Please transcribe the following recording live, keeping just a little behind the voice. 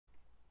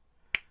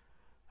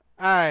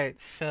Alright,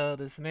 so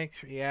this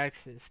next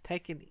reaction is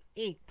Tekken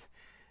 8.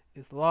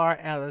 It's Lars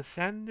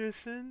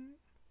Alexandersson.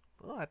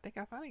 Oh, I think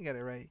I finally got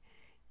it right.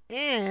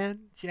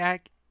 And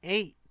Jack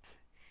 8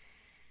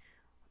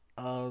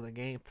 of the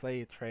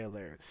gameplay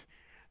trailers.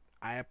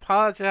 I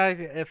apologize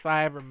if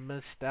I ever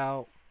missed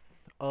out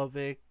of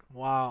it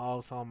while I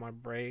was on my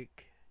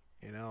break,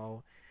 you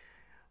know.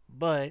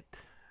 But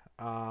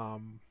I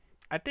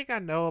think I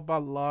know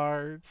about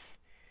Lars.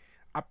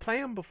 I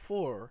played him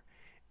before,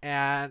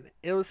 and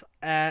it was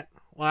at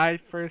when I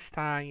first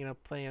time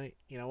playing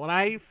when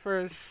I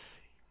first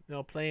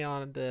play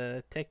on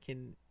the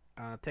Tekken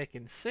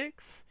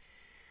 6.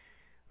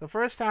 The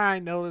first time I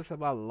noticed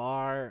about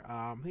Lar,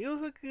 he's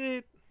a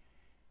good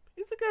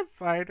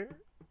fighter,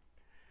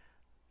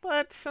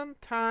 but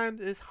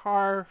sometimes it's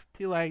hard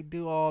to like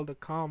do all the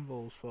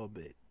combos for a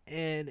bit,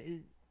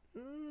 and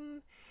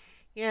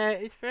yeah,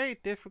 it's very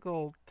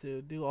difficult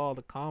to do all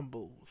the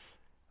combos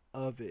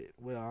of it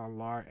with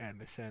Lar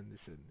and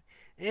Sanderson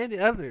and the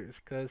others,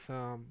 cause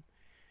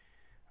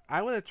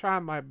I would have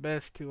tried my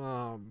best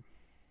to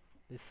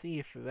see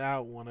if I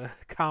want to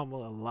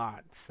combo a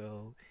lot.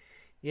 So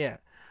yeah,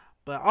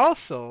 but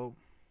also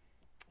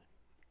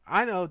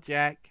I know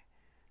Jack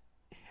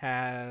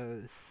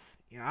has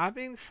I've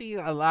been seeing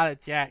a lot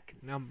of Jack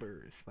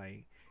numbers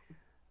like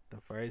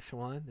the first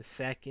one, the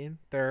second,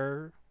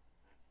 third.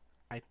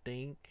 I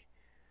think.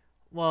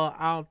 Well,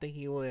 I don't think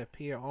he will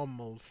appear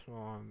almost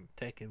on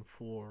Tekken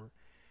 4,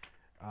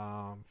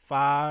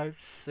 5,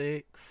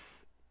 6,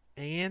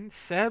 and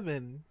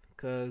 7.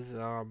 Cause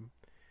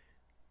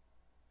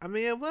I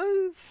mean it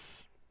was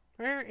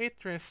very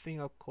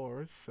interesting, of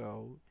course.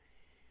 So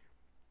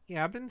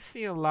yeah, I've been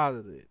seeing a lot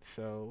of it.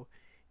 So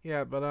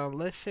yeah, but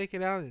let's check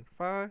it out in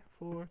five,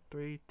 four,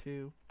 three,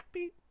 two,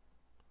 beep.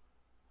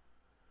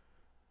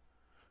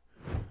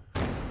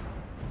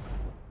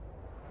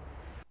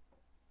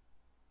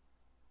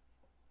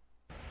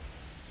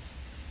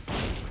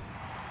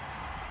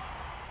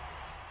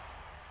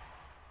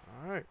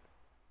 All right.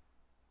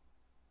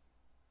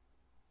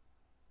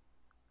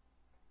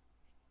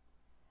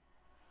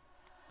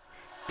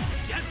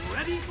 Get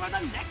ready for the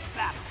next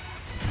battle.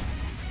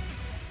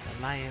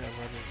 The lion of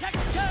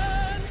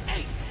Tekken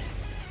 8.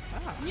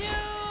 Ah. New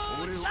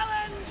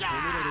challenger.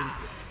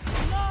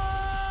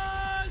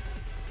 Lars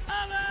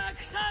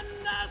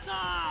Alexandersson.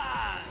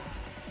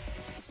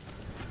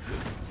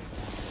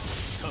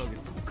 ターゲッ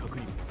トを確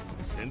認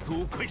戦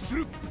闘を開始す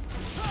る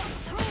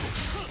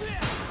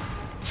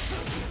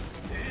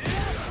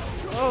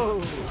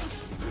Oh.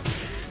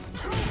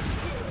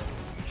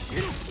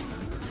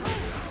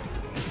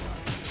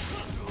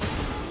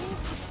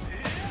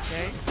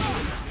 Okay.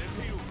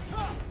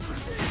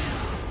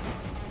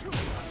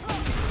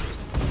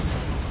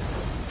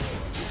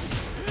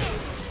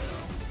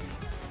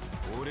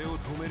 俺を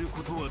止める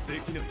ことはで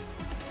きない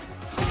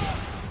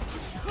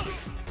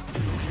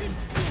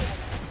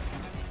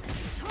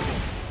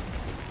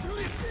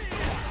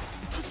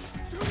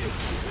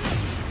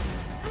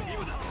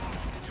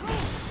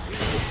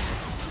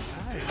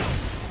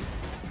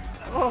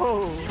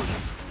Oh.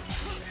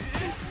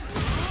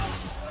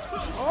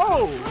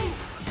 Oh.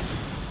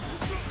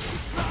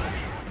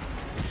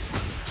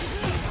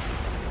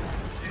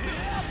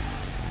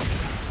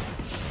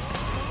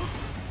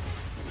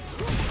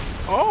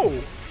 Oh.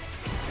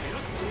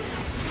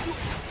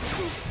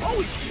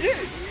 Holy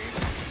shit.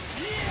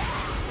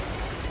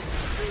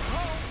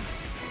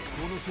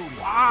 この勝負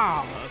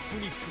Wow. 明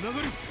日につなが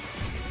る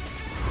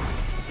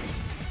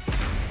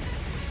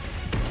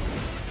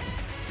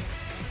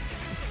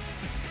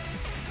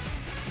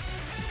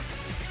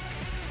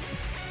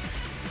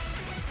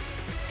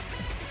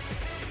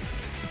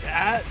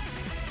That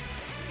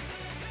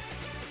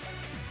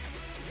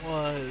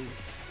was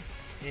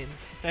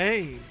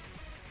insane.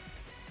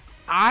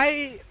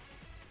 I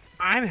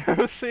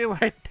never seen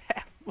like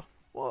that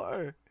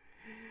before.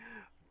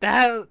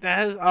 That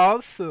is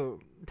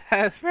awesome.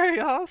 That's very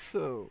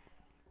awesome.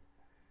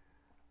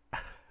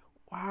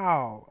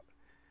 Wow.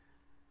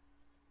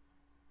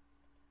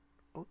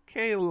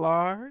 Okay,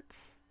 Lars.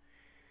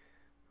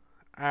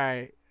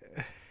 Alright.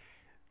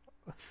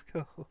 Let's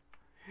go.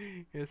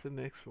 Here's the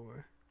next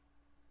one.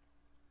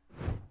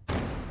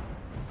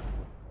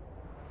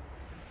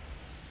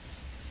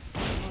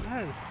 Oh,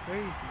 that is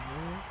crazy,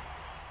 man.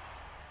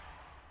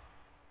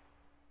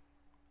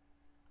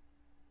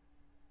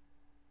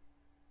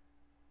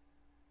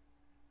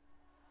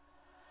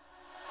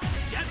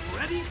 Get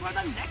ready for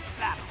the next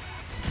battle.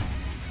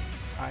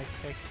 I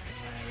picked him.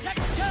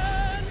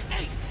 Tekken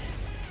 8.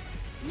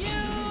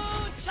 New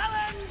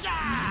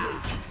challenger.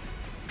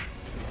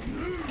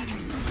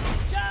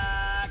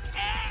 Jack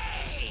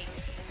 8.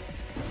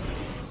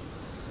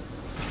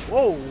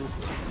 Whoa!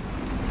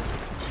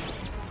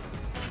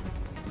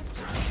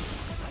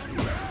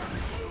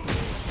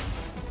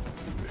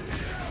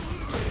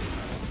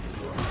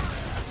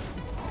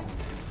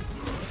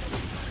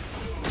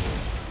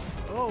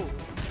 Oh!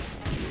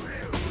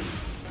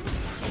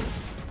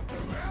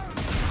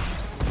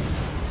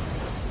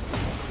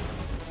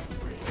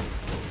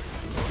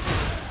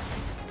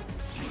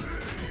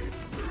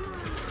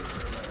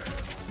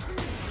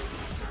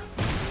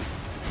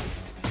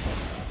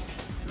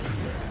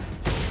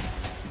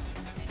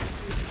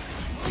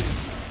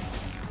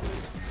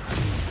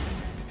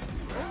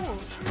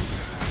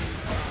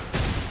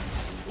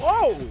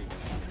 Ow!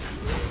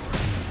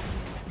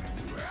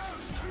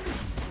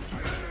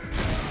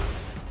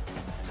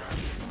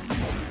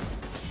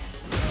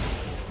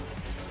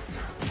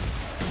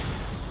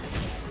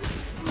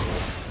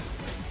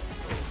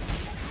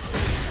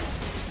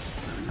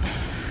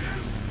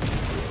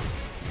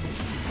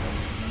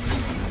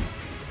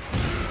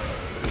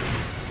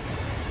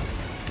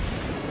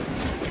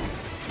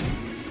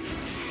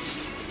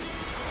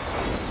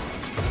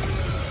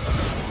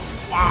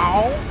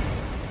 Wow!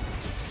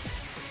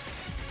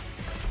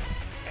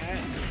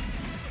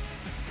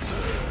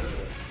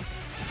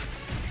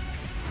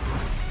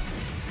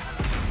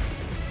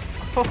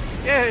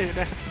 Okay,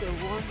 that's the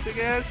one big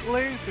ass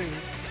laser.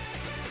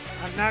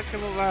 I'm not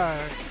gonna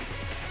lie.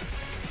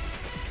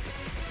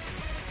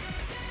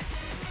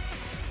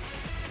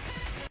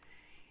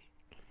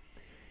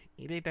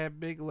 You think that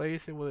big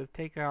laser would have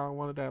taken out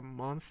one of that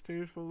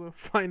monsters for the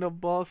final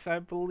boss, I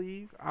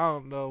believe? I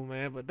don't know,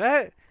 man, but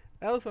that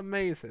was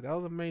amazing. That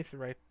was amazing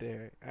right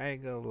there. I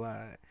ain't gonna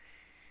lie.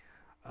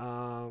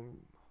 Um,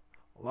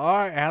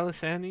 Lars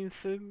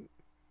Alexandersson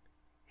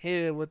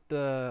hit it with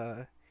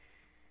the,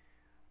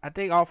 I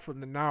think off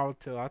from the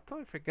Naruto. I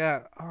totally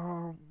forgot.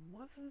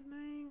 What's his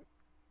name?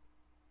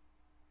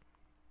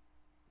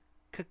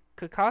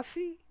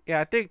 Kakashi?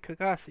 Yeah, I think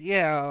Kakashi.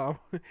 Yeah.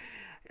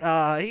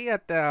 He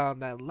got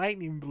that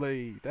lightning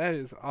blade. That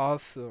is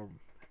awesome.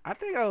 I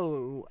think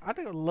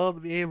I'd love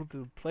to be able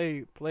to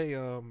play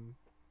him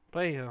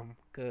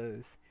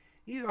because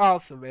he's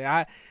awesome,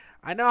 man.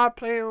 I know I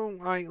played him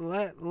like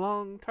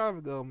long time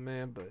ago,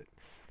 man, but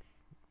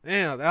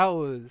damn, that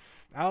was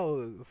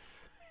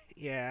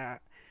yeah.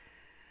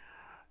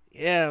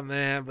 Yeah,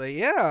 man, but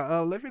yeah,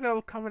 let me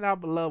know comment down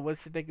below what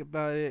you think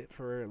about it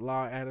for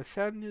Law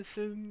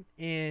Anderson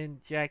and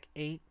Jack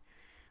 8.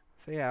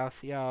 So yeah, I'll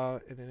see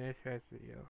y'all in the next video.